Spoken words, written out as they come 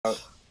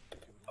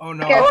Oh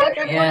no.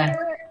 Yeah.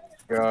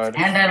 God.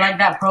 And I like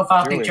that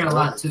profile Really? picture a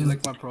lot You too.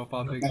 like my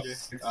profile picture?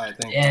 Alright,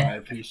 thank you. Yeah. I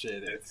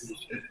appreciate it.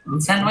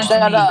 Send one to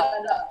Shut me. up.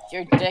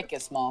 Your dick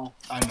is small.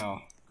 I know.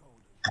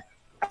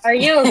 Are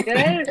you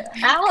good?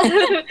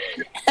 Ow!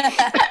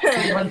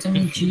 Send one to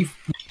me, Chief.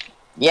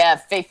 Yeah,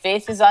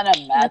 Faith is on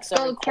a max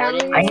Let's go,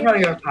 recording. Kelly. I know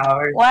your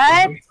power.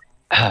 What?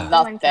 Come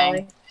on, Kelly.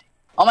 Nothing.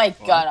 Oh my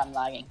god, I'm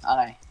lagging.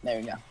 Okay, there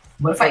we go.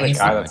 What if For I the ace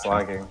guy it? that's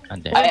lagging.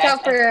 Watch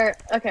out for.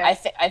 Okay.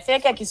 I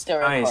think I can still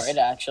record Nice.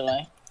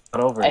 actually.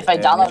 Not over If it. I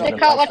Yeah, download we Watch need the to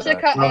cut. fix Watch the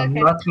that. cut. Okay.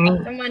 Not me.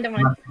 Don't mind. Don't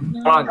mind.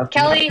 Come on.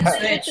 Kelly, Switch.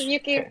 switch with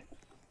Yuki.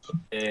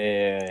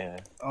 Yeah.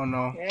 Oh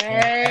no.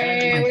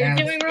 Yay! We're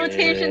doing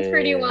rotations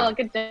pretty well.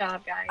 Good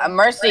job, guys.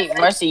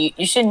 Mercy,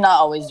 you should not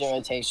always do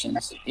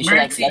rotations. You should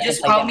Mercy, let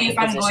just them play call me if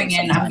I'm different going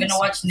positions in. I'm gonna sometimes.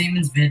 watch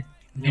Naaman's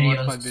You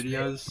watch my videos.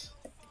 videos?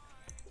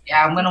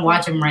 Yeah, I'm gonna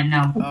watch them right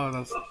now. Oh,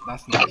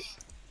 that's nice.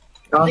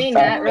 Clean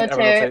that.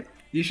 Rotate.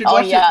 You should Oh,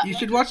 watch yeah. You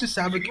should watch the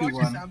Sabaku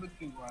one.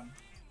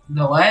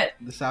 The what?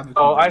 The Sabaku.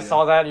 Oh, I video.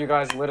 saw that. You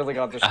guys literally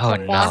got this. Oh,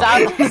 no.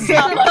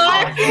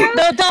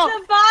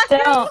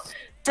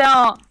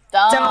 No,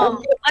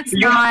 don't. Let's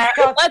not.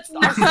 Let's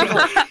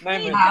not.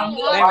 Name it. Don't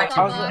watch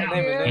How's Sabaku. the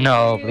name it?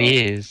 No,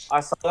 please. I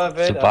saw that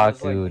vid. and I was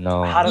Sabaku, like,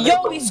 no. how did Yo,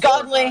 they he's lose that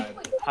godly. bad?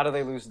 How do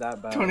they lose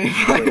that bad?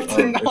 25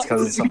 It's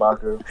because it's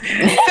Sabaku.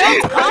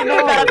 Talk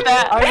about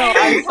that. I know.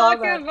 I saw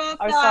Talk that. about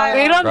I saw that.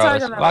 We that. don't Bro,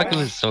 talk about Sabaku that.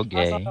 is so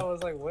gay. I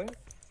was like, what?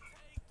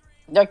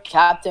 Their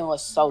captain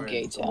was so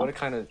gay too. What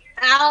kind of?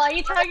 Al, are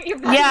you talking?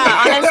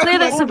 Yeah, honestly,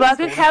 the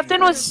Sabaku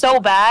captain was so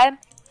bad.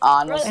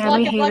 Honestly, And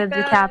we Like hated the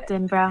that.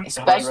 captain, bro.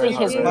 especially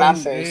his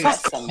Nice. members.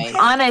 That's amazing.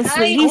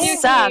 Honestly, Nice, he Yuki.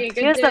 sucked. He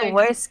Good was the dig.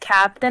 worst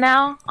captain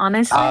now,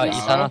 honestly. Uh, Yeah, you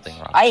oh, saw nothing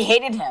wrong. I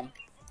hated him,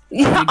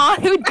 who I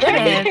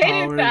didn't? need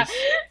powers.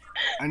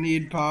 I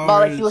need powers. but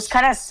like he was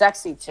kind of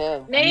sexy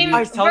too. Name I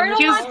was telling Vernal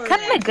you. He was wants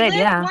kinda six, good, Liz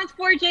yeah. wants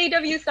 4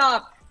 JW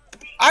stop.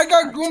 I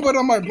got Goomba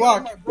on my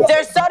block.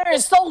 Their stutter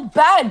is so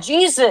bad.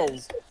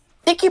 Jesus,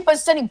 they keep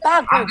us sending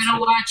I'm backwards. gonna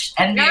watch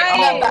NBA.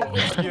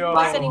 Nice. Keep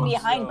us sending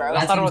behind, bro.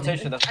 That's not a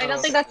rotation. That's I not don't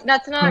a think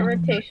that's not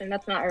rotation.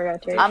 That's not a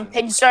rotation. I'm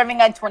pinch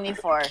serving at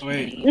 24.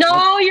 Wait.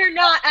 No, you're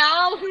not,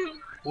 Al.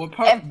 What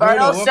power? If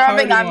Berto's what power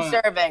serving, do you I'm want?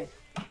 serving.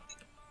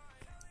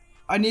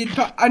 I need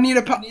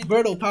a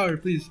Berto power,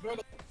 please.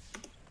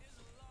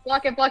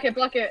 Block it. Oh.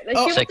 She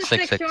wants Six, the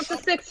six, 6. She wants the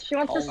 6. She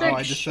wants the Oh, I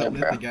 6. just set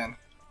Lith again.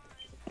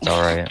 It's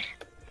alright.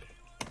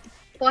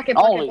 Block it.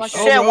 Holy Block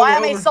shit! it. Over, Why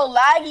am I over. so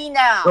laggy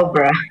now? Oh,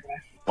 bruh.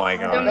 Oh my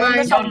Don't god.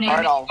 mind. Yo, Don't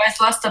Naaman, you guys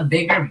lost a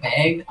bigger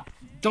bag.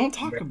 Don't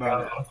talk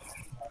about it.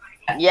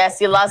 Yes,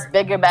 he lost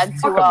bigger bag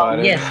Talk too. about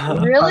it. Yes.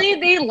 Really?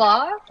 They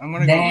lost? I'm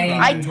gonna Dang. go.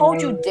 I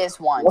told you this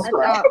once,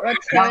 bro.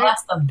 Let's You go.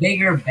 lost a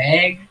bigger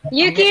bag.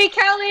 Yuki,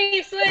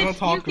 Kelly, Don't switch.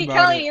 talk Yuki, about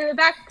Kelly, it. you're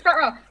back front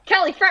row.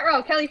 Kelly,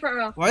 front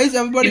row. Why is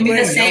everybody Give me the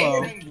wearing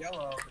same.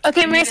 yellow?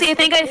 Okay, Mercy, I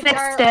think I It's fixed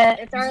our, it.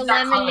 It's our It's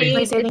not lemonade.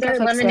 Mercy, I It's think I our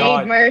fixed it.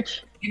 lemonade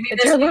merch. Give me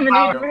It's this our new lemonade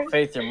power. merch.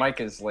 Faith, your mic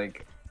is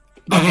like.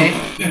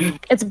 Okay.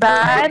 It's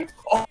bad.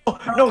 Oh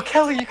no,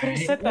 Kelly, you could have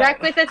said that.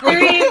 Wreck with the 3.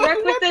 Wreck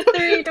with the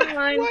 3. Don't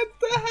mind. What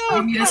the Give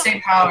hell? me the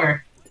same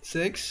power.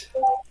 6?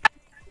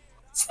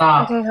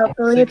 Stop. Okay,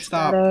 hopefully 6 it's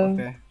stop. better.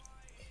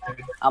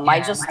 Okay. I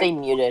might just stay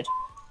muted.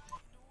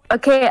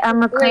 Okay, I'm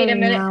Wait a recording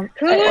minute. now.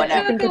 Who I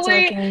took think it's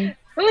away? working.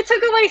 Who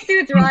took away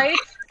Suits'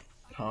 rights?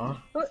 Huh?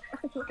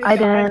 I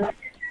didn't.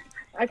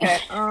 Okay.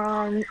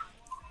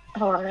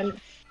 Hold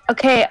on.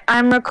 Okay,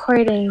 I'm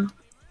recording.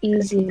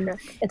 Easy.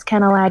 It's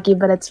kind of laggy,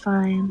 but it's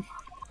fine.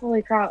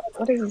 Holy crap!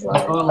 What is this? Let's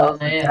Like? go, Lilith.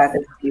 That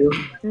is you.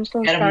 I'm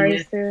so Get him sorry,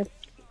 lit. Suit.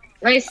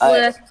 Nice Uh,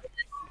 lift.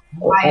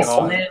 Nice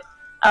Oh. lit.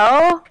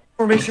 Oh?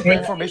 Formation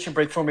break. Formation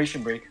break.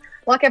 Formation break.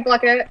 Block it.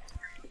 Block it.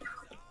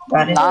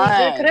 That is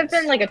Nice. It could have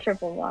been like a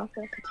triple block.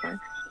 That's fine.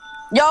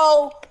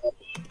 Yo,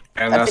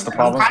 And that's the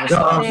problem. with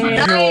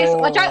Nice.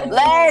 Watch out.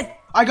 let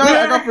I got it.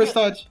 I got first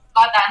touch.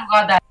 Got that. Who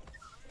got that?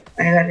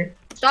 I got it.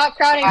 Stop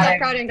crowding. Alright. Stop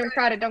crowding. Don't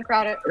crowd it. Don't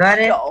crowd it. Got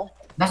it. go.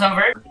 That's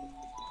over.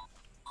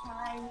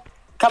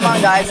 Come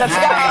on, guys, let's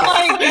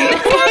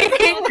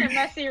go.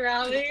 Messy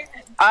rally.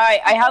 All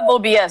right, I have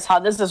OBS. How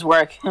does this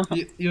work?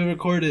 You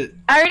record it.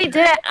 I already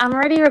did it. I'm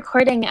already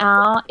recording,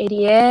 Al.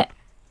 Idiot.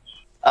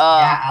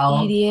 Yeah,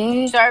 Al.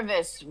 Idiot.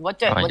 Service.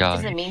 What Oh my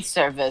does God. it mean,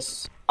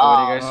 service? What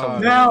do you guys so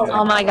No.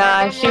 Oh my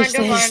gosh. Don't You're mind,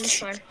 don't so mind, it's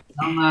fine.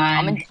 Don't I'm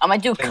mind. gonna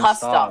do Then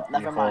custom. stop,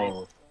 Never you mind.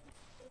 hoe.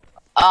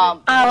 Do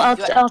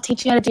I- I'll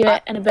teach you how to do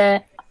it in a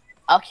bit.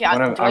 Okay, I'm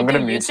do I gonna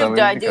do mute YouTube? something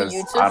Do I do because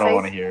YouTube? I don't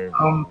want Faith? to hear.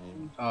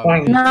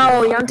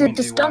 No, you don't do.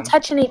 Just don't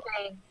touch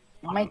anything.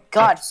 Oh my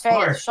God,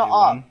 Faith, shut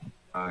up.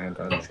 I'm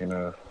just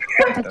gonna.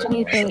 Don't touch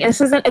anything. This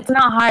isn't. It's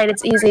not hard.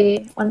 It's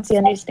easy once you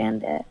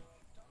understand it.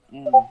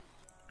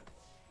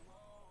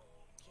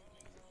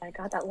 I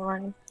got that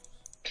line.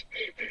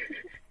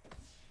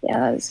 Yeah,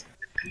 that was.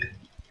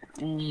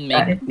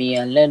 Make me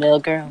a little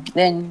girl,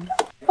 then.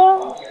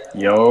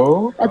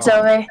 Yo. That's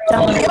over.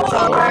 Don't worry. It's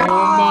over.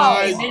 Oh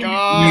my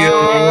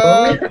god!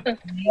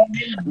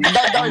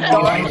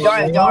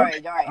 Don't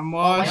worry. I'm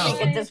Once washed.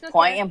 we get this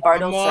point and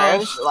Bardo I'm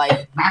washed. serves,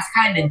 like, That's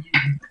kind of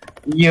new.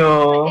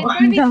 Yo. It's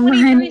gonna be Don't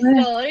 23 mind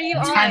still. What are you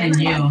It's on? kind of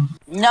new.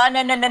 No. I'm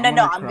gonna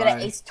gonna cry.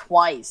 ace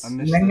twice. I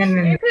missed No, no, this.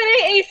 no, You're no.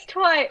 gonna ace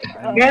twice.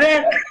 Oh, Get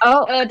it?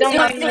 Oh, don't See,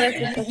 mind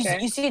this. It's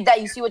okay. you see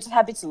that? You see what just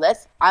happened to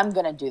Liz? I'm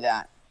gonna do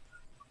that.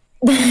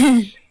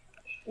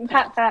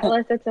 Pat,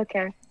 Liz, it's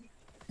okay.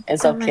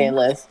 It's Don't okay, mind.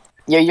 Liz.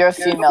 You're a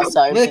female,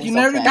 so Liz, everything's you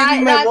never okay. give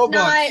me my That's Robux.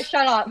 not.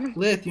 Shut up.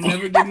 Liz, you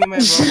never give me my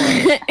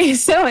Robux.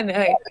 He's so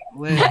annoying.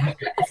 Liz,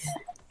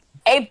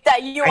 Ape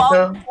that you I all.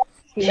 saw. Don't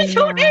ape it.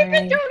 Don't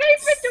ape it.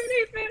 Don't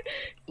ape it.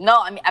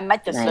 No, I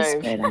meant to Nice,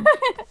 serve. Brayden.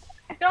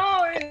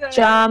 No.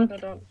 Jump. No,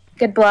 don't.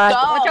 Good block. Go.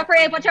 Watch out for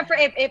ape. Watch out for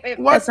ape. Ape.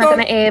 what That's not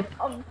the? gonna ape.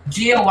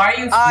 Gio, why are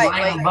you Alright,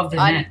 flying wait, above the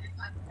I- net?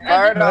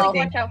 Birdo.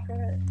 Watch out for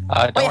it.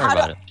 Don't Wait, worry how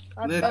about do- it.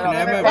 Liz, Let can I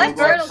have my Let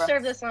Birdo Robux?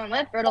 serve this one.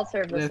 Let Birdo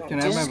serve this Liz, one. can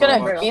I She's have just my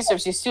gonna Robux? be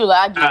served. She's too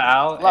laggy.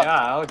 Look.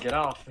 I'll get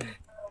off.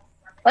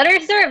 Let her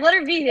serve. Let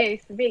her be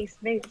base.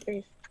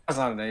 That's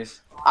not an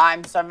ace.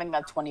 I'm serving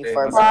at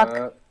 24.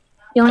 Block.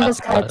 You only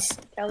just cuts.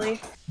 Kelly.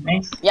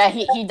 Nice. Yeah,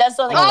 he does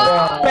something.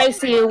 Oh!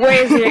 Spicy,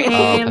 where's your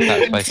aim?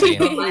 that's spicy.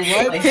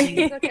 What?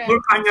 It's okay.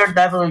 Work on your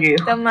W.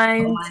 Don't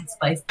mind.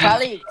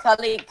 Kali,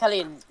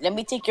 let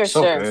me take your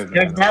So serve. good.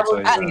 Your man, devil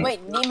I'll tell you.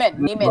 Wait,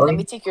 Neiman, let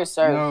me take your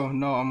serve.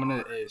 No, I'm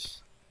gonna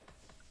ace.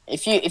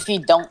 If you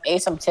don't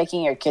ace, I'm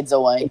taking your kids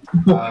away.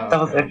 That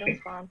was okay.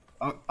 That's fine.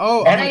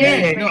 Oh, That's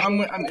okay. it. No, I'm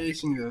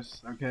acing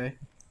this. Okay.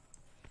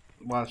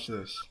 Watch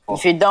this.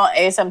 If you don't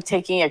ace, I'm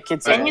taking your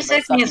kids Can away. you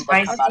set me a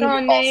spicy?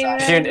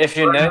 If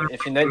you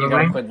net, you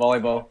gotta quit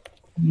volleyball.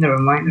 Never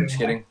mind. Just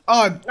kidding.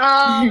 Oh,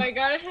 Oh my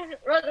god.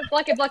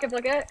 Block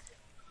it.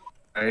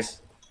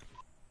 Nice.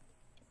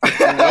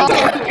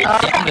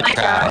 The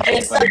trash.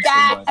 It's the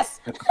gas.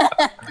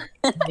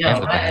 Yeah,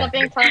 Stop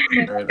being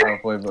toxic. Alright, I'll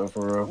play both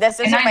for real. This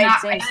isn't Can I my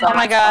not- team. Oh So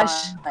my it's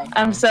gosh. fine.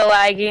 I'm so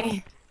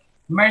laggy.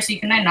 Mercy,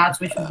 can I not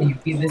switch with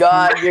Yuki this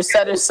God, your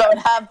setters don't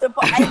have the.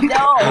 I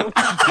know.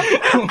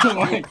 oh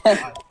my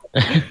god.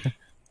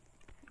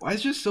 Why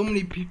is there so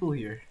many people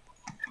here?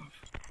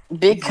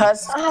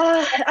 Because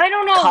I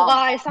don't know Calm.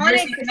 why. Mercy,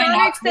 Sonic can I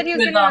not said he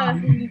was switch with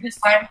gonna. Yuki this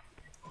time?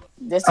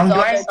 this is I'm all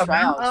doing their something.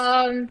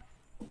 trials.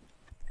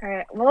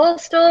 Alright, we'll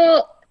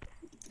still.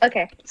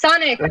 Okay.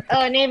 Sonic,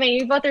 Naaman,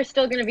 you both are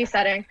still gonna be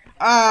setting.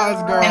 Ah,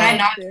 let's go. Can I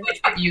not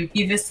switch with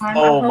Yuki this time?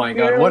 Oh hope my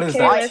you're god, what is okay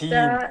that with team?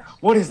 that.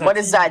 What is that? What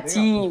is that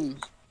team? team?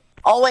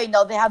 Oh wait,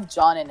 no, they have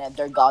John in it.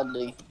 They're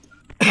godly.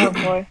 Oh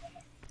boy.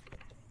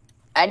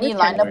 Any Which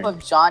lineup one?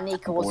 of John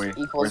equals Boy,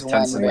 equals where's one.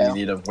 Tenson when you Bro.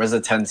 need him? Where's the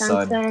 10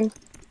 son?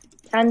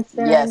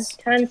 Tenson. Yes.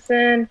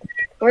 Tenson.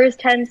 Where's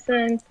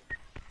Tenson?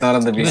 Not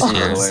on the He was BC, by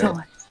here. the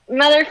way.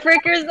 Mother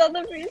freakers on the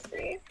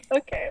PC.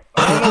 Okay.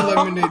 I'm a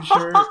lemonade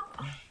shirt.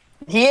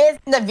 He is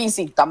in the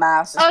VC,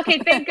 dumbass. Okay,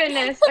 thank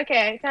goodness.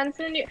 Okay,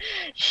 Tenson.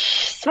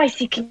 Shh,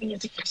 spicy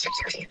community.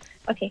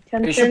 Okay,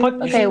 Tenson. You should put,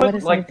 you Okay, should what put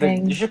is like the,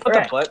 something? you should put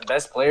the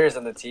best players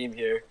on the team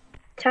here.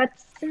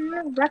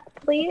 Tenson, rec,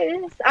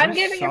 please. I'm Where's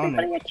giving Sonic?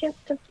 everybody a chance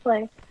to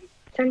play.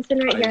 Tenson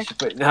right You here. should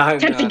put, no,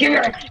 Tenson, give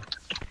here.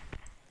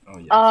 Oh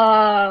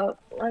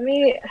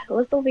yeah.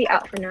 Liz will be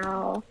out for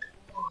now.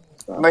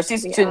 So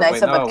Mercy's be too out. nice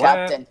Wait, of no, a what?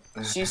 captain.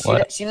 She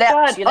What?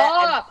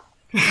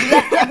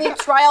 let every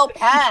trial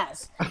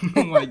pass.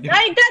 Oh my god.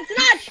 That's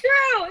not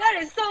true. That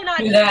is so not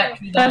Do true. that.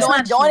 Do That's that.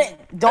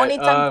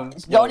 not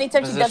The only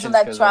time she doesn't positions,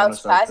 let 'cause I trials wanna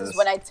start pass is this.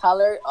 when I tell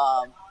her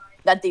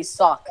that they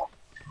suck.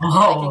 I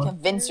can Oh,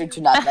 convince her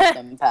to not let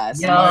them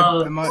pass.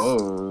 Yo. Am I?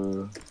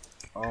 Oh.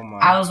 Oh my.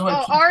 I was with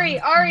Oh, Ari,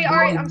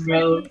 I'm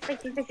Bro.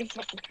 spicy.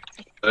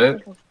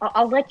 What?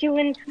 I'll let you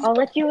in. I'll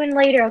let you in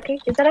later. Okay?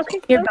 Is that okay?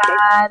 You're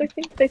okay?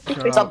 bad.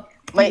 Shut So, up.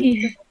 wait,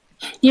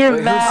 You're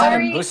Wait, bad.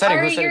 Who's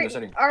setting? Who's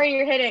setting? Ari,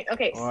 you're hitting.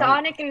 Okay, Alright.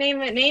 Sonic and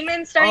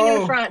Naaman starting in Oh.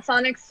 the front.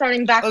 Sonic's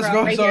starting back Let's row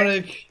go, right here.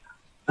 Sonic.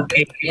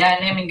 Okay. Yeah,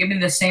 Naaman, give me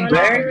the same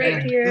Sonic power right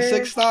again. here. The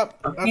 6 stop.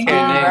 That's Okay,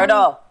 good.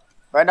 Nate.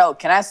 Birdo,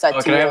 can I set Oh,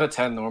 to can I you? have a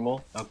 10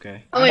 normal?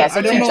 Okay. Oh wait, I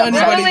don't know Wait,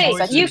 anybody's wait,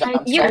 voices. Yuki.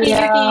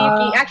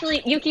 Yeah.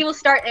 Actually, Yuki will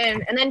start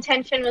in, and then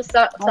Tension will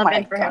sub Oh my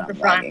in for him God, for I'm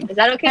front. lagging. Is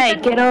that okay? Hey,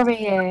 Tension? get over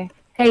here.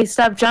 Hey,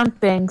 stop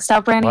jumping.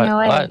 Stop running What?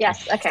 away. What?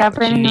 Yes. Okay. Stop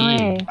running Gee.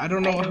 away. I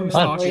don't know who's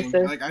What? talking.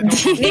 Voices. Like, I don't know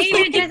who's Naaman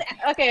talking. just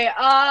okay.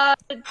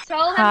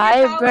 Tell him Hi,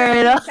 your power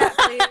in the Birdo. chat,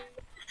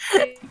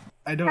 please.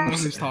 I don't know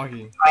who's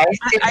talking. Are you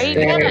Spicy.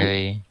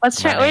 Really?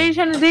 What are you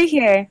trying to do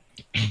here?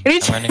 What are you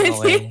trying running to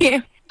away. do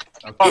here?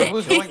 Oh, Okay.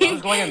 who's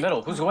going in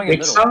middle? Who's going in Did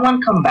middle?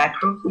 someone come back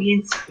row,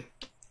 please?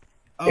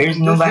 Oh, There's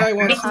no this back- guy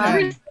wants Huh?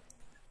 10.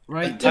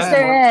 Right? 10, Yes,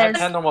 there is.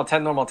 10 normal,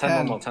 10 normal, 10 10.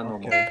 normal, 10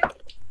 normal. Okay.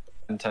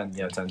 10,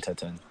 yeah, 10, 10,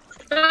 10.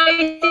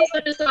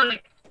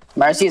 Sonic.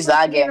 Mercy's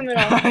lagging.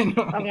 I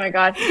know. Oh my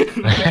god.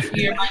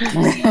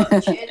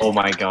 Oh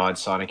my god,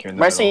 Sonic, you're in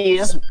the Mercy,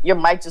 middle. your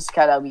mic just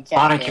cut out. We can't.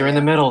 Sonic, hear you're in you.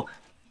 the middle.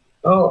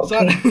 Oh,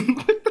 okay.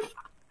 Sonic.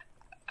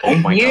 Oh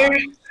my Here. god.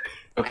 I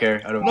don't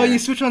care, I don't No, care. you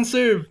switch on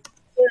serve.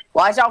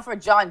 Watch out for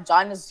John.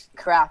 John is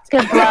cracked.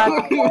 Good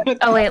luck.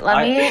 Oh wait,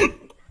 let me.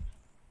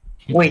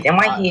 Wait, am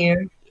I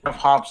here? I have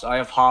hops, I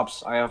have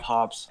hops, I have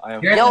hops, I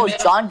have You're- Yo,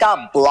 John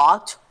got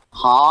blocked.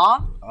 Huh?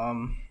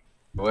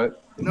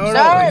 What? No, Sir,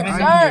 I'm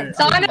sir. here.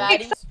 Sonic,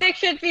 Baddies. Sonic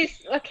should be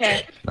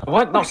okay.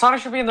 What? No,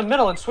 Sonic should be in the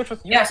middle and switch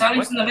with you. Yeah,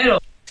 Sonic's in the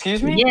middle.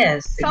 Excuse me?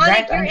 Yes. Sonic,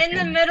 exact you're in the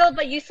answer. middle,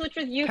 but you switch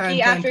with Yuki 10,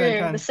 after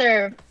 10, 10. the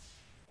serve.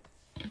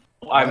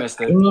 I missed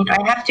I it. mean,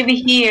 I have to be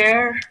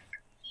here.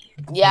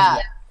 Yeah,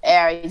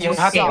 Aries. You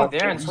have to go suck.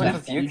 there and switch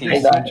with You Yuki.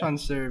 just switch on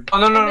serve. Oh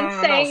no no I've no been no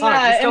no! saying Sonic, you're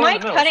that. still Am in I the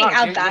middle. cutting Sonic,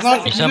 out you- that?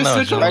 Sonic, Sonic? you just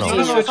switch on Mercy, No,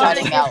 you're no,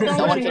 cutting no, out. no,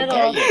 No one no, can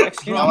no. hear you.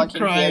 Excuse No me. one can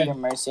hear Crying. you,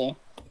 Mercy.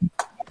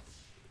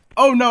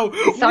 Oh no!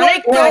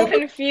 Sonic, What got the-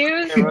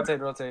 confused. Okay,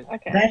 rotate.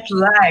 Okay. That's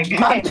lag.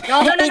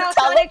 No, no, He Sonic,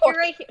 teleport- you're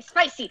right here.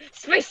 Spicy,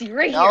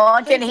 right here. No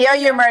one can hear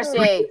you,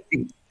 Mercy.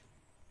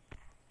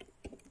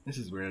 This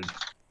is weird.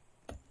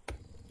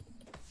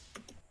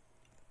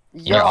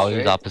 You're Yo,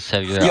 always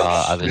opposite of your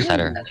other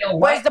setter. Yo,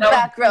 where's the that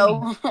back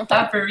was- row?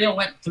 That for real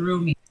went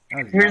through me.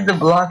 That was Here's the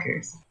nice.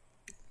 blockers.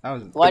 That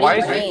was. What Why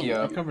do is you Yuki mean?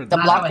 up? I covered The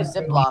that. block is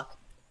zip block.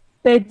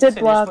 They did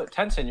Tenson, block.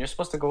 Tenson, you're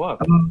supposed to go up.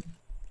 Don't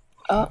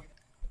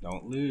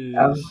lose.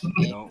 Oh.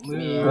 Don't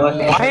lose.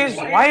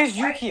 Why is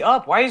Yuki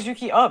up? Why is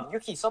Yuki up?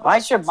 Yuki, somebody. Why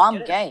is your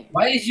mom gay?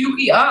 Why is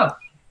Yuki up?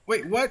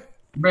 Wait, what?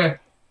 Bruh.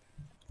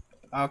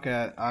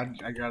 Okay, I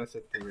gotta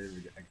set the rate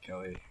of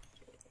Kelly.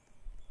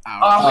 Ow.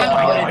 Oh, I'm Oh,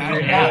 gonna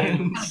yeah.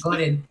 go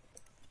ahead.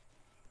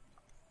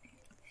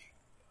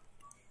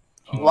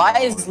 Why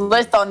is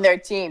Lith on their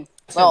team?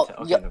 Well,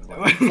 Okay, never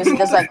mind.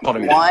 there's like Hold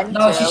on. 1,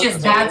 No, 2, she's just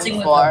 3, dancing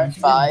with 4, them.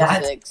 She's just 5,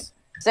 dancing. 6.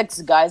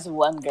 6 guys and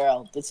 1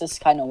 girl. This is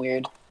kind of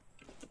weird.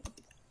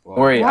 Don't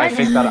worry, I What?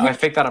 faked that. I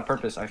faked that on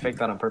purpose.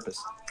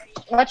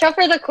 Watch out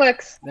for the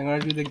quicks. They're gonna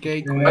do the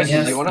gay Wait, quiz.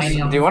 Yes, do I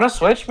know. you want to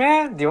switch,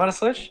 man? Do you want to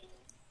switch?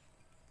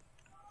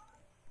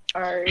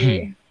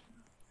 Sorry.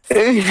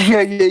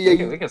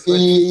 We can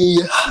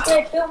switch.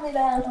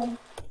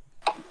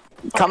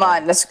 Come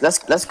on, let's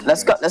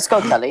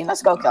go, Kelly.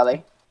 Let's go,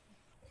 Kelly.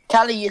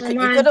 Kelly, you Come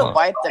on. could have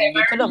wiped them.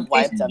 You could have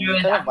wiped them. You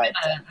could have wiped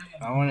them.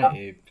 I want to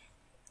ape.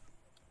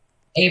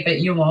 Ape it,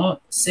 you won't.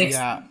 6.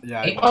 Yeah.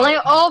 Ape.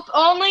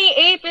 Only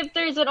ape if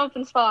there's an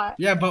open spot.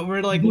 Yeah, but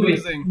we're like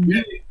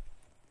losing.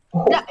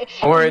 Don't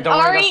worry, don't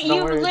worry. Ari, Don't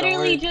you worry, literally don't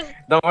worry. just.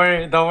 Don't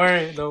worry,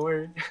 don't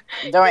worry.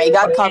 Don't worry, you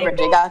got covered.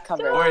 You got Don't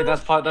covered. worry,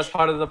 that's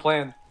part of the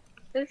plan.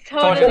 It's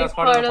Told you totally that's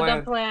part of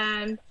the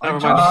plan. Never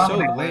I'm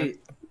mind. so late.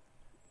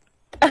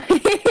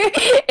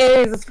 It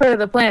is. It's part of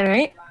the plan,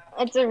 right?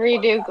 It's a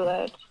redo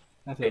glitch.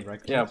 That's a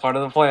record. Yeah, part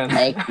of the plan.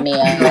 Make me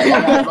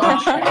a.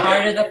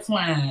 Part of the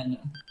plan.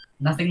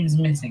 Nothing's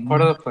missing.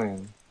 Part of the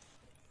plan.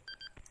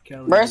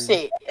 Kelly.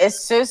 Mercy, is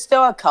Sue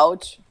still a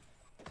coach?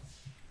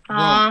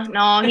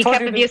 No, he told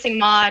kept you abusing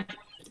Mod.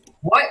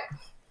 What?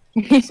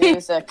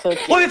 Sue's a cookie.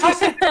 Oh, they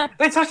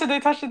touched it! They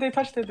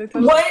touched it!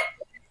 What?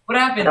 What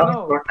happened?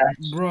 No.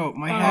 Bro,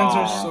 my hands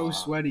are so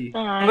sweaty.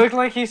 It looked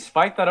like he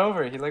spiked that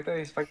over. He looked like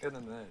he spiked it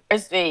in the net.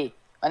 Mercy,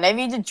 whenever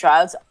you do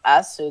trials,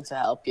 ask Sue to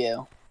help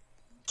you.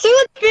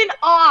 Sue's been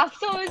off,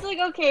 so it's like,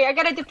 okay, I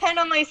gotta depend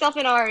on myself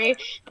and Ari.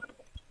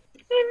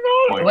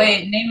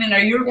 Wait, Naaman, are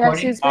you Yes,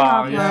 recording? he's been Oh,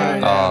 offline.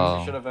 yeah.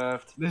 Oh. Should have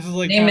effed. This is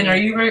like. Naaman, are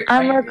you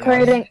I'm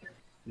recording.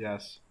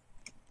 Yes.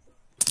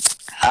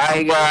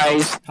 Hi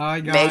guys, Hi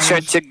guys. make sure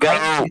to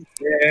go.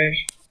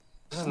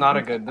 This is not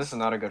a good fun.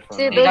 Dude,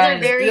 run. those are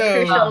guys, very yeah.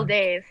 crucial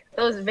days.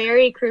 Those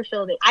very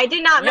crucial days. I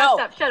did not mess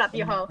No. up. Shut up,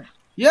 you hoe.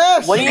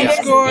 Yes. What do you we guys-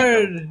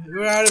 scored.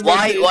 We're out of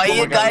Why it. are my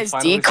you God, guys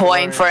finally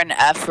decoying scored. for an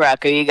F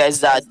rec? Are you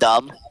guys that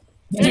dumb?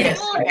 Yes.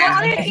 Well,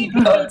 that ain't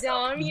really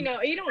dumb. You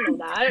know, you don't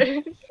know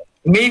that.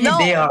 Maybe No.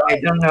 they are. I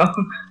don't know.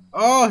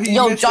 Oh, he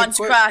Yo, missed John's a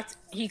quick- cracked.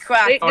 He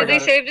cracked. Oh, I Did they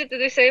got it. save it? Did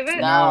they save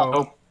it? No.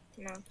 Nope.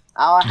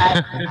 I'll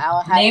have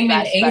Naaman,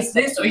 flashbacks ace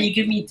this of or me. you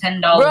give me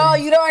 $10. Bro,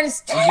 you don't I'll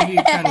understand. give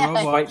you 10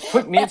 Robux.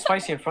 Put me and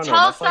Spicy in front of him.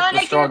 Tell That's like the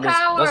Sonic you're a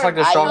strongest. That's like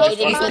the I strongest.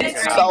 hated one. it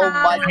Sonic, so you're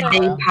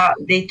much. a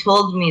bro. They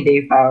told me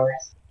they powers.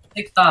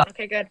 $6.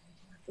 Okay, good.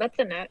 That's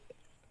a net.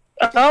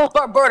 Oh,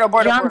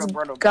 Bordo. John's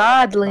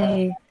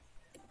godly.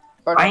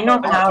 I know I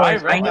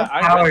powers. I read know that.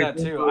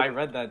 powers. I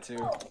read that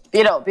too.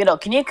 Vito,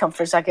 can you come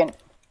for a second?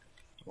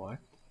 What?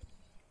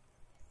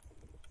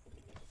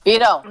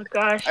 Vito, Oh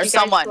gosh. Or you guys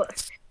someone.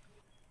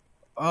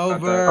 Oh,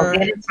 Over.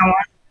 get it, someone.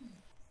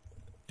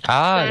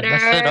 Ah, Better.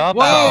 messed it up.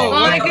 Whoa. Oh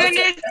my Oh,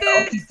 goodness,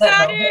 this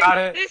Got Sonic!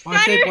 it. This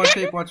Watch tape, watch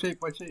Sonic! tape, watch tape,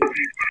 watch tape.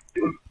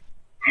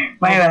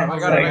 My bad. I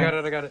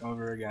got it.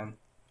 Over again.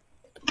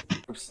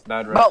 Oops,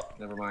 bad Bro. rep.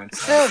 Never mind.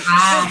 Sue,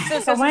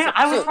 man,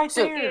 I was right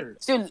there.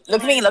 Sue,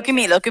 look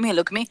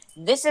at me.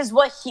 This is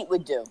what Heat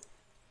would do.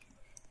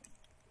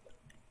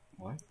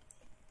 What?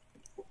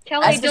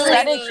 Kelly, As the delay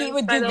static, those, he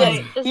would by do the this.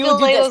 way. Just He would do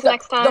delay this. those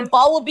next The time.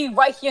 ball would be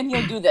right here, and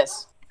he'll do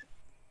this.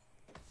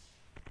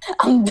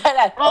 I'm dead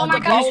at. Oh my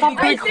the gosh, ball would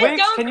be I doing said quicks?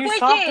 don't Can you click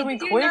stop it. doing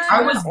Do quicks? not-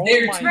 I was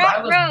there too. I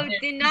Brett, was bro, there.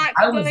 did not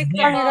I was click the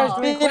there. Are you guys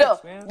ball. doing Vito,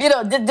 quicks, man?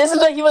 Vito, this is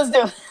what he was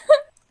doing.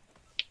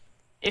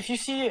 If you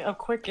see a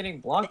quick getting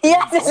blocked,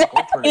 Yes, don't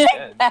go for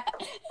it dead.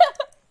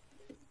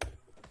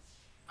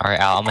 All right,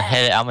 Al, I'm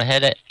gonna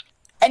hit it.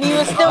 And he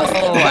was still. Oh,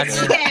 I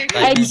didn't.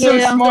 I He's so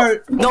do.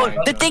 smart. No,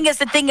 the thing is,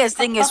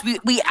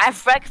 we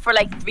F rec for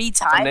like 3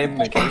 times. name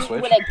Like, McKay he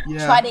switch. would like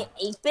Yeah. try to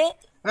ape it.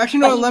 Actually,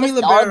 but no, he let me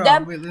missed all of libero.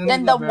 them. Wait, let me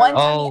Then the libero. one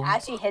time Oh. he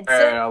actually hits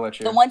Alright, it, I'll let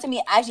you. the one time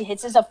he actually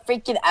hits is a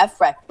freaking F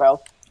rec,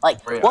 bro.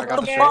 Like, Wait, I what got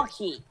the the fuck,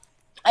 he?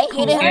 I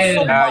hated him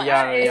so much.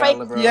 If I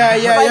bro. could,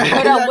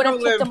 I would have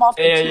Go kicked him off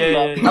the team,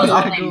 bro.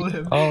 Yeah, go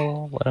live.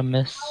 Oh, what a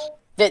miss.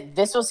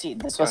 This was he.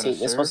 This was he.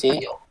 This was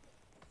he.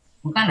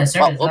 What kind of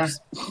serve Oh, is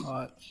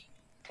oops.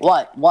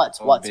 What? What?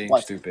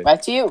 Stupid.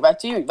 Right to you.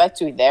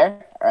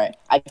 There. All right,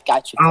 I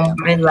got you. Fam.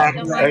 I lag.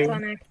 No, Sorry.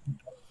 Sonic.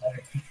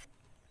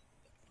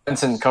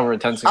 Tencent cover.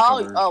 Tencent Oh,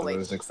 cover. oh, for wait.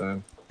 those next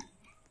time.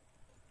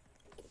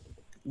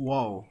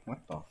 Whoa, what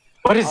the?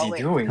 What is Oh, he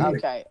wait, doing?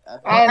 Okay.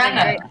 What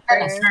kind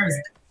of serve is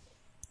it?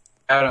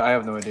 I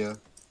have no idea.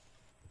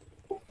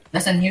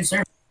 That's a new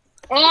serve.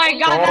 Oh my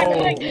god, Oh.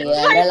 that's like, Yeah,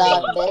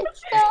 little bitch.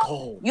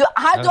 Oh. You,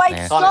 how That do was I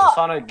nasty. stop?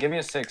 Sonic, give me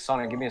a 6.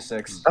 Sonic, give me a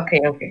 6.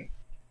 Okay.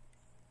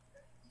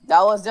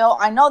 That was Zill.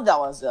 I know that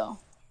was Zill.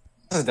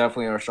 This is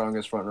definitely our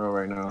strongest front row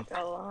right now.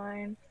 the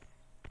line.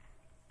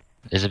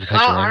 Is it because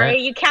Wow, you're in Ari,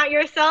 it? you count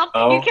yourself?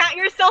 Oh. You count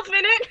yourself in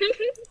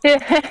it? Well,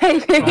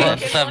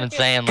 that's what I've been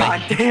saying.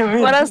 Like, damn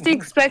it. What else do you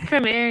expect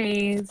from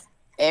Aries?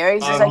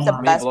 Aries is like the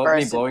Me best me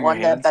person, blowing one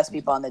of your the hands. best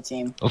people on the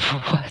team.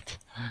 what?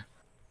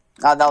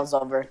 Oh, that was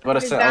over. I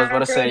was about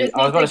to say your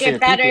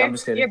PP, I'm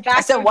just Your kidding. back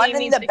I said row one game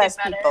of needs the to best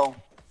get better. people.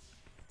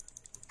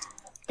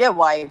 Get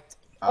wiped.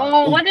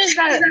 Oh, what is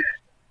that?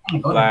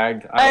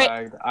 Lagged.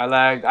 I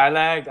lagged.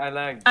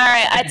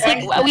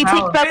 Alright, we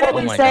take back what Oh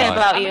we my say God.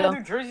 about I'm in a you.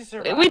 New Jersey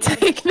server. We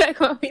take back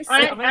what we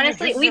say.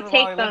 Honestly, we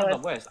take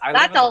those. those.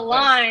 That's a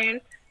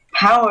line.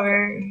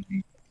 Power.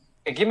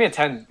 Hey, give me a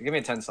 10. Give me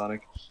a 10,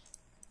 Sonic.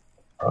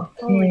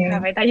 Holy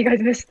crap, I thought you guys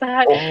missed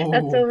that. Oh.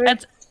 That's over.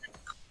 That's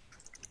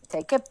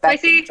Take it back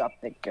Spicy. and drop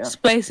it, girl.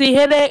 spicy.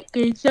 Hit it.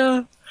 Good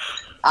job.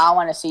 I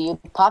want to see you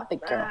pop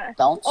it, girl.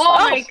 Don't Oh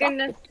stop. my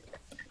goodness.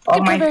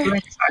 All my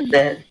friends are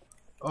dead.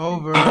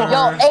 Over. Yo,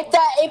 ape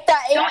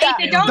that. Don't ape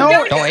it. Don't Don't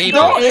ape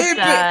Don't it. ape it.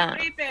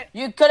 that. ape it.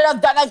 You could have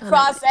done a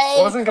cross I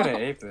ape. wasn't gonna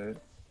ape it.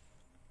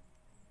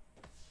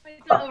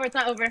 It's not over. It's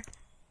not over.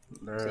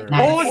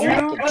 Oh,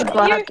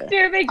 You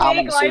stupid I gay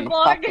wanna see you glide pop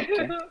block.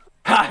 it, girl.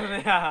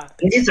 Yeah.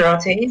 It is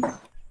rotate. No.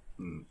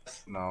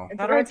 It's Not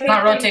It's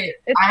not rotate.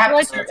 I have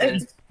to search it's-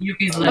 since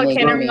Yuki's Okay, left.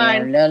 never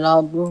mind.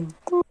 Little boo.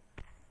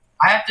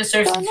 I have to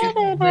search since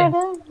Yuki's left.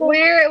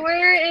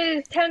 Where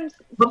is 10?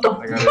 What the?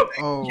 I got it.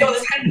 Oh. Yo,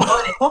 this guy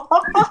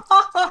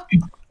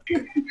voted.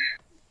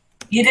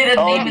 You didn't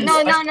Oh, name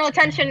it. No,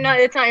 tension. No,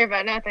 it's not your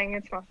bad. Nothing.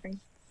 It's nothing.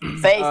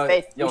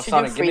 Faith, yo, you should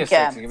Sonic, do give me free a six,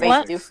 cam. give me a Faith,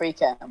 six. do free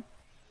cam.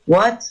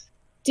 What?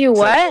 Do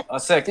what? A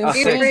 6. Do A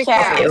free 6.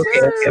 cam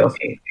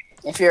Okay.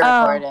 if you're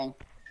Oh. recording.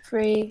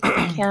 Free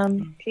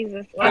cam.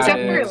 Jesus. Watch That out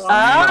for your is-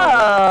 line.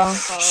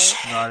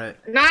 Oh. Got it.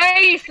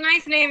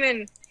 Nice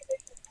naming.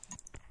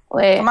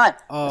 Wait. Come on.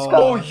 Oh. Let's go.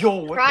 Oh, yo.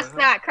 What Cross the hell?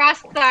 that. Try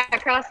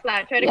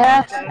to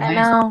Yes, cross I that.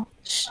 know.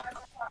 Shh.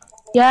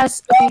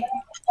 Yes. Okay.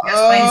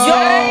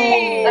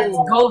 Let's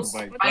Oh. go, Oh my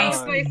Spicy. God.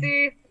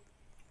 Spicy.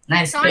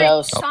 Nice. Sonic.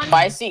 Yo,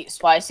 Sonic.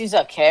 Spicy's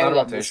a carry Not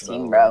of this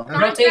rotation, team, though. bro.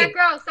 Sonic Rotate.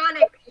 back row.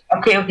 Sonic.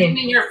 Okay.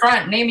 Naming your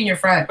front. Naming your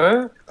front. Huh?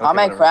 Okay, I'm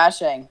whatever.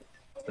 crashing.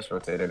 Just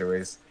rotate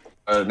anyways.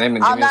 Name and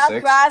give I'm me a not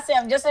 6. crashing.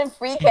 I'm just in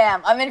free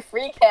cam. I'm in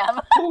free cam.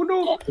 Oh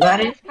no. Got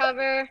it.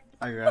 Cover.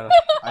 I got it.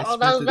 I Oh, that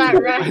was sprinted that too-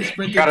 right. I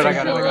sprinted Got it, I too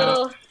got it, I far. got it.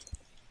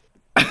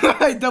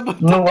 Little- I double.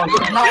 No one.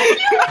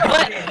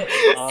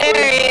 Why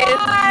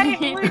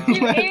Aries. would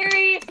you,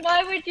 Aries?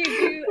 Why would you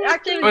do?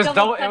 Actually, It was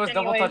double. It was touch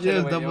double anyway. touch Yeah,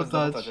 anyway. double It was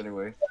double touch. touch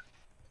anyway.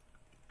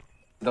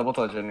 Double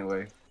touch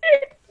anyway.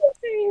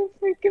 You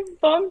freaking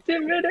bumped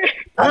him in it.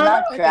 I'm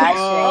not crashing.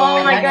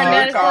 Oh my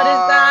goodness, what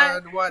is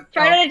that? God, What?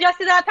 Try the- to adjust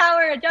to that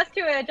power. Adjust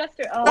to it.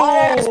 Oh.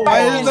 Why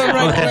is the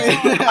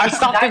right way? I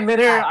stopped in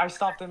midair. I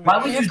stopped in Why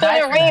midair. would you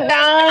die? for that?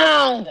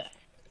 Rebound.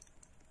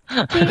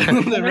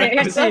 The right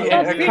It's way. so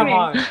Yeah, screaming. come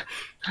on.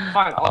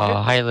 Fine. I'll hit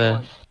Oh, hi, this Liv.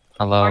 one.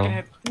 Hello. I can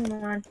hit.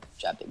 Come on.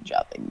 Drop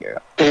it, girl.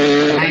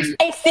 Nice.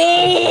 I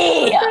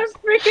see. That's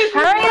freaking.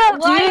 How are you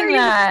Why doing are you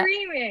that?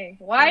 screaming?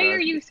 Why are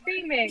you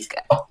screaming?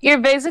 You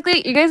guys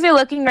are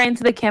looking right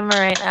into the camera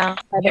right now,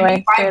 by the Give way.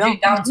 me So 5G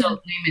don't- down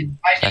tilt. Naming.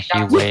 5G Actually,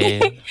 down tilt.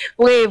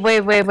 wait.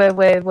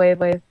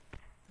 Wait.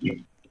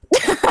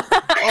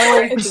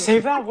 Oh,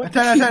 save that. What?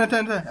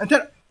 Antenna.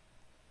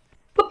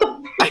 Oh.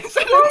 It's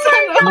the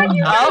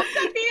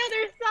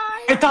other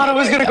side. I thought it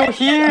was gonna go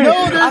here. No,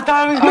 I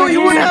thought it was No, going you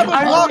here. wouldn't have a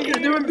I- blocker.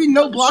 There would be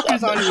no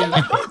blockers on you.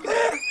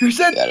 Who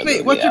said?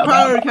 Wait, what's your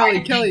power,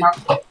 Kelly?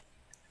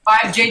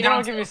 5J down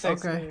Don't give me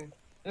 6. Okay.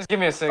 Just give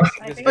me a 6.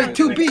 Just give me a Wait, 6.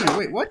 2B.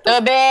 Wait, what? The?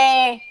 The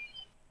bay.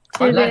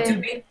 What, that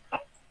 2B?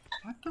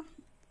 What the?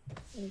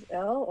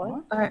 Oh,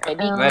 what? Uh,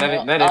 Let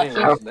it anyways.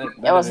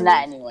 It was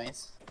not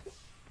anyways.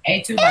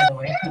 A2, by the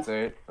way.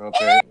 Rotate.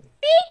 Rotate.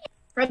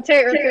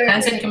 Rotate.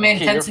 Tencent come in.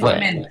 Okay, you're Tencent fine.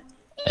 come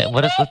in.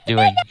 What is Liv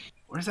doing?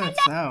 Where's that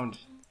sound?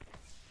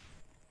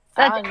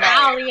 That's I don't know.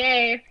 ow,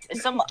 yay.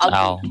 It's some Ow.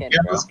 ugly kid, Yeah,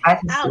 bro. this path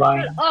is Ow,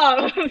 blind. shut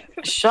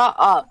up. Shut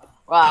up.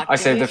 Rock, I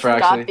saved can it for you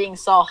stop actually. being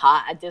so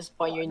hot at this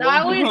point. You're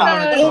That was,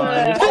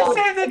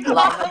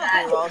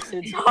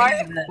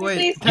 Wait,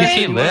 Please Did you see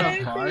save Liv?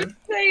 it. Please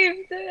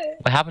saved it.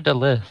 What happened to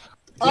Liv?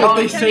 Oh,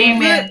 they Tension saved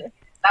man. it.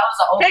 That was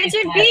the oldest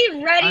Tension, one. be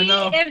I ready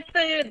know.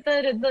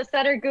 if the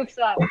setter goofs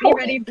up. Be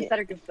ready if the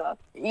setter goofs up.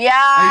 Yeah.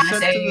 I said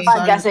said to to the the I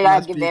side guess I of gotta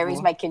less give people.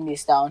 Aries my kidney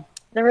stone.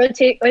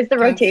 Is the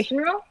rotation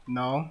rule?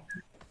 No.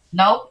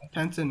 Nope.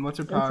 Tenson, what's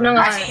her It's power? not.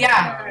 Actually,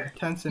 yeah.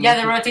 Tenson.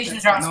 Yeah, the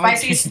rotation's wrong. No,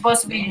 Spicy it's- is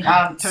supposed to be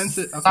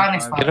Tenson. Okay,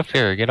 Sonic's fine. Get fault. up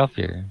here. Get up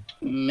here.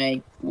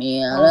 Make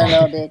me a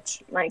little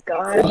bitch. My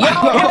God.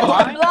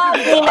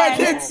 I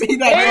didn't see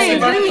that. Hey,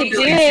 what are you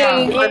doing?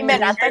 Hey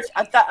man, I thought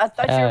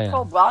you were Yeah.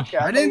 pro blocker.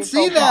 I thought didn't you were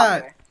see pro that.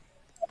 blocker.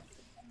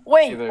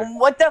 Wait, Either.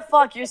 what the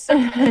fuck? You're so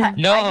bad.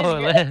 No,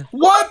 Liv.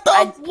 What the?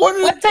 What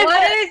is?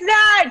 What is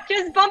that?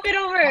 Just bump it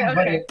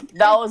over. Okay.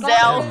 That was I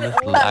L. got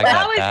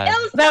That was that.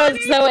 ill. That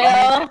was so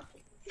ill.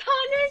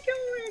 Sonic,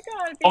 oh my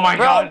God. Oh my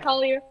Bro, God.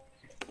 Call you.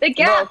 The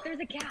gap. Bro. There's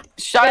a gap.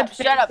 Shut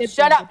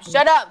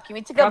up. Can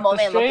we take a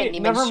moment and look at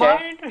Neiman's Never shirt?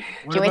 mind.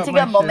 What Can we about take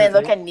my a moment and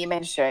shirt? look at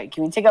Neiman's shirt?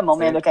 Can we take a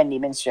moment and look at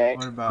Neiman's shirt?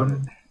 What about it?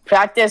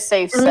 Practice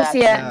safe Let me sex. see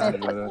it.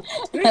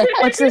 Yeah.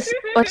 What's this?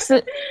 What's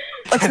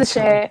the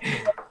shirt?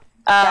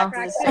 Oh.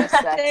 Practice safe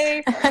sex.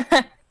 Safe.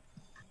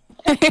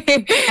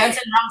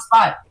 Tenson, wrong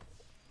spot.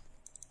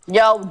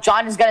 Yo,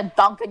 John is gonna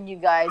dunk on you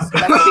guys.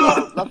 Let's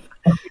go. Look.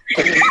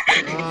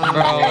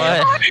 Bro,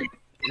 what?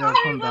 Yo,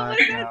 come back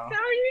now. How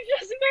are you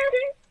just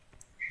married?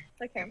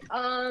 Okay.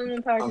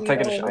 I'm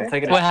taking a shot. I'm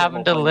taking a What shot.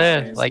 happened to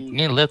Liv? Like,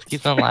 me and Liv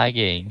keeps on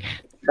lagging.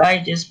 I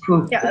just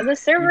pooped. Yeah, the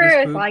server You just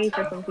is pooped? laggy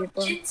for some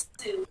people.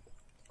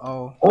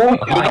 Oh. Oh You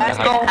my guys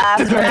god. go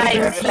after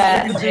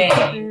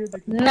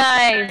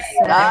Nice.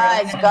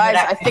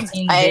 Guys,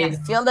 I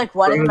feel like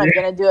one of them are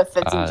gonna do a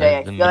 15J.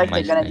 I the feel like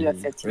they're gonna do a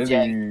minimize 15J.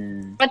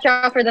 Really? Watch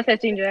out for the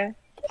 15J.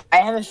 I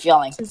have a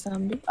feeling. It's a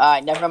zombie.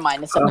 Alright, never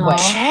mind. It's a No. quick.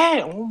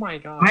 Shit! Oh my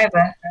god. My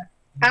bad.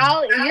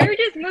 Al, you're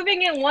just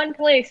moving in one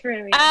place for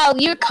me. Ow,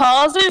 your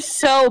calls are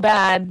so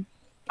bad.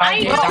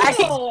 I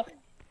know.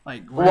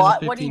 Like, where's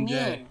What? the 15J? What do you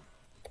mean?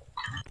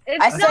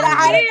 It's I said I not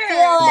had a here.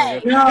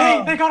 feeling. No.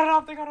 Hey, they got it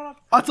up. They got it up.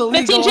 That's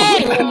illegal.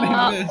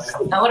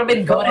 15J. That would have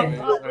been goaded.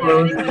 That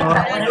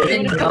would have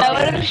been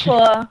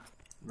cool.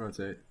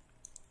 Rotate.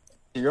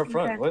 You're up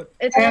front. Okay. What?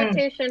 It's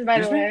rotation,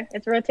 by the way.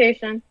 It's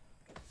rotation.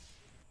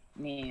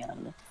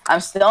 Man. I'm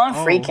still in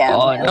free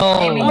camp. Oh, no.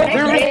 Hey,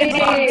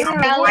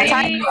 Why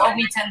Kelly. you owe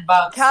me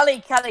 $10?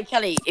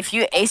 Kelly, if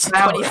you ace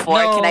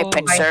 24, can I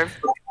pinch serve?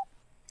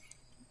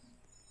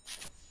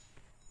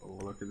 Oh,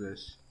 look at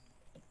this.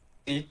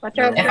 Watch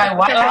out. If I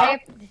want out.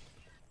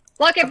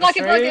 Block it. There's a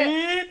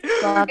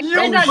gap.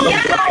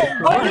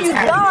 What do you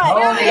got?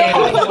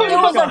 There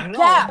was a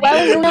gap. Why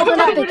would you open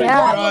up the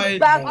gap? Right.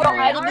 Back go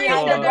hiding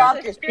behind the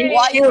blockers.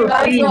 Why you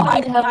guys go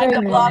hiding behind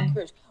the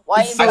blockers?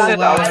 Why you So I guys said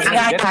go I was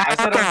hiding?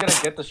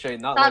 gonna get the straight,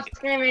 not Stop like.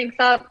 screaming.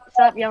 Stop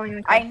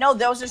yelling. I know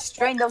there was a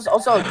strain. There was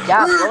also a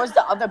gap. Where was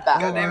the other back?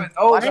 God damn it.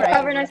 Oh, Watch Nice right.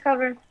 cover. Nice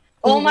cover.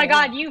 Oh my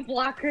God, you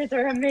blockers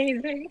are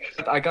amazing.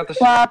 I got the shit.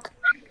 Block.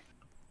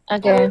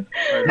 Okay.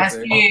 That's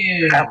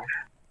you.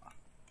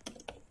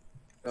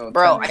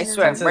 Bro, I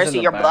swear, Mercy,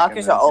 your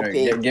blockers are OP.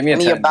 Give me a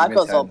 10. your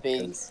backers give OP. me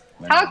a 10.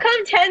 How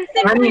come Tenson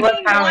Honey, what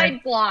freaking power?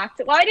 glide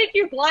blocked? Why did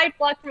you glide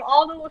block from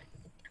all the way?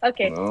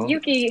 Okay, Well.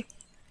 Yuki.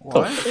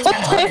 What?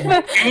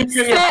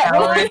 Anytime your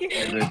power.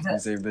 You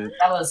saved it.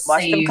 That was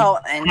Watch them saved. call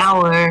and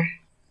Power.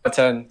 A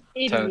 10.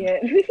 10. Idiot.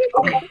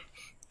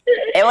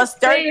 it was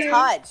third Same.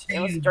 touch. It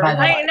was third I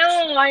touch.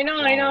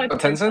 I know. Oh,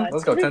 Tenson?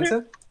 Let's go,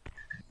 Tenson.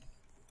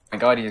 My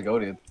god, he's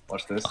goated.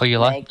 Watch this. Oh, you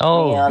Make like?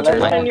 Oh, me a that's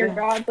little- fine. Tenson, you're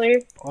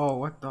godly. Oh,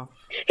 what the?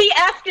 He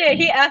effed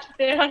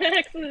it on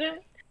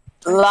accident.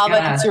 Love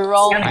Yeah. it to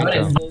roll. I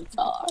know.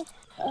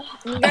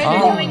 You guys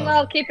are doing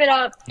well. Keep it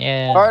up.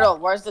 Yeah. Birdo,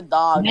 where's the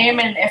dog?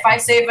 Naaman, if I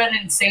save an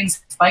insane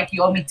spike,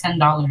 you owe me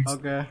 $10.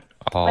 Okay.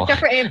 Oh, Watch out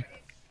for aim.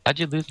 how'd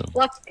you lose them?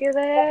 Let's get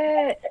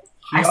it.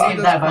 I saved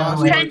that, by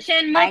the way.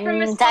 Tension, move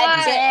from his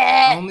side.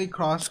 Untouch Only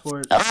cross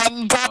court.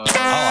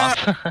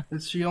 Oh,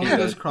 She only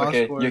does cross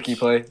Okay, court. Yuki,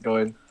 play. Go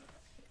in.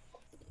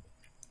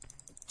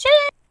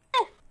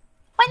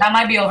 That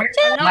might be over.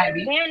 I'm not Might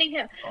be. banning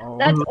him. Oh.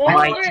 That's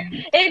my over.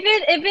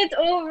 If it's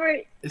over,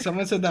 If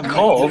someone said that.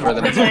 Call over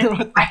then.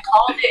 I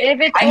called it. if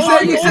it's I over,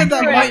 said you go said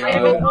that over. might If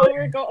it's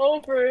over, go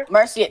over.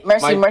 Mercy,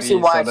 Might watch. be,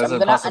 so I'm there's a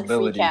gonna unfree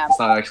possibility. camp. It's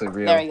not actually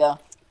real. There we go.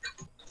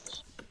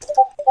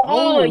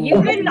 Oh,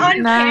 you've been on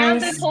cam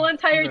Nice. this whole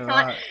entire Yeah.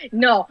 time.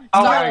 No,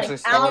 Oh, no, I actually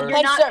Al, scored.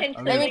 you're not Let pin me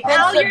serving. pin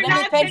Al, serve, you're let me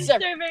not pin pin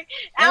serve. serving. Let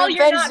Al, me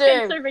you're pin not serve.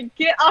 pin serving.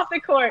 Get off the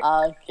court.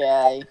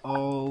 Okay.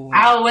 Oh.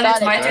 Al, when it's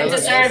Sonic, my turn to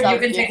okay. serve, you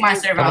can take my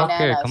serve Come out. up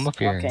here, come up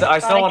here. Okay. I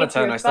still Gotta want a get to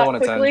 10. your I still spot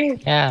want a 10.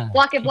 quickly. Yeah.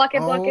 Block it.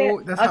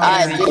 Oh, that's Okay. how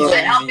Ah, it GG. is.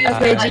 Let Al pin serve.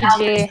 Okay, Let Al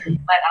GG. pin serve.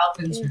 Let Al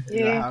pin serve. That's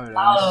Yeah. how it is.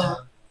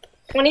 Oh.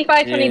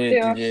 25, Yeah, 22.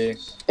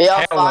 GG. Be all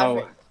Hell fine.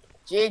 no.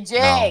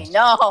 GG.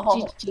 No.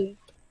 GG.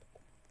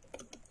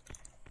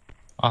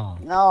 Oh,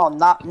 No,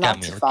 not look at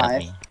me, to look at 5.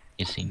 me.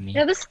 You see me?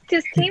 Yeah, this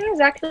team is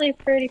actually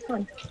pretty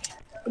fun.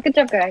 Good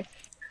job, guys.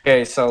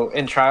 Okay, so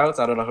in tryouts,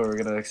 I don't know who we're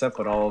gonna accept,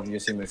 but all of you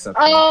seem to accept.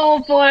 me.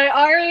 Oh boy,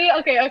 Ari.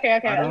 Okay. I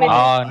Let don't me- know. Oh,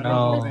 I don't no.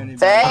 know if anybody-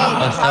 Say,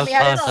 Oh, tell me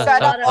how to so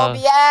start up close.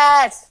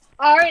 OBS.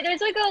 Alright,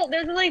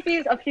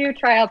 there's a few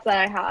tryouts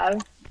that I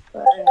have.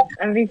 But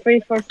MVP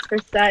for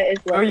set is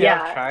Oh, like,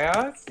 yeah, yeah.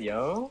 tryouts,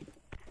 yo.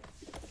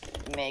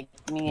 make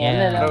me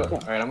Yeah. a little.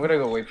 Alright, I'm gonna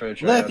go wait for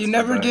the Lith, you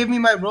never gave me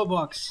my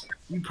Robux.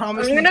 You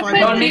promised I'm me gonna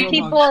 500 put these Robux.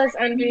 people as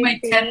Give me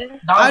MVP. $10.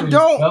 I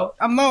don't. Bro.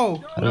 I'm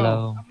no.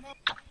 Hello.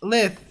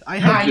 Lith, I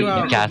helped you you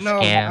out. got No,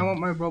 scammed. I want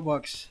my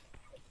Robux.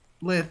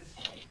 Lith,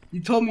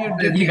 you told me you'd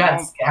give You me.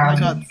 got I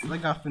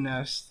got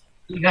finessed.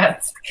 You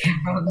got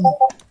scammed.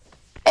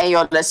 Hey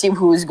yo, let's see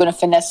who's gonna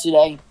finesse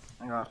today.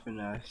 I got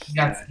finessed. You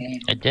got scammed.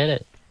 I did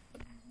it.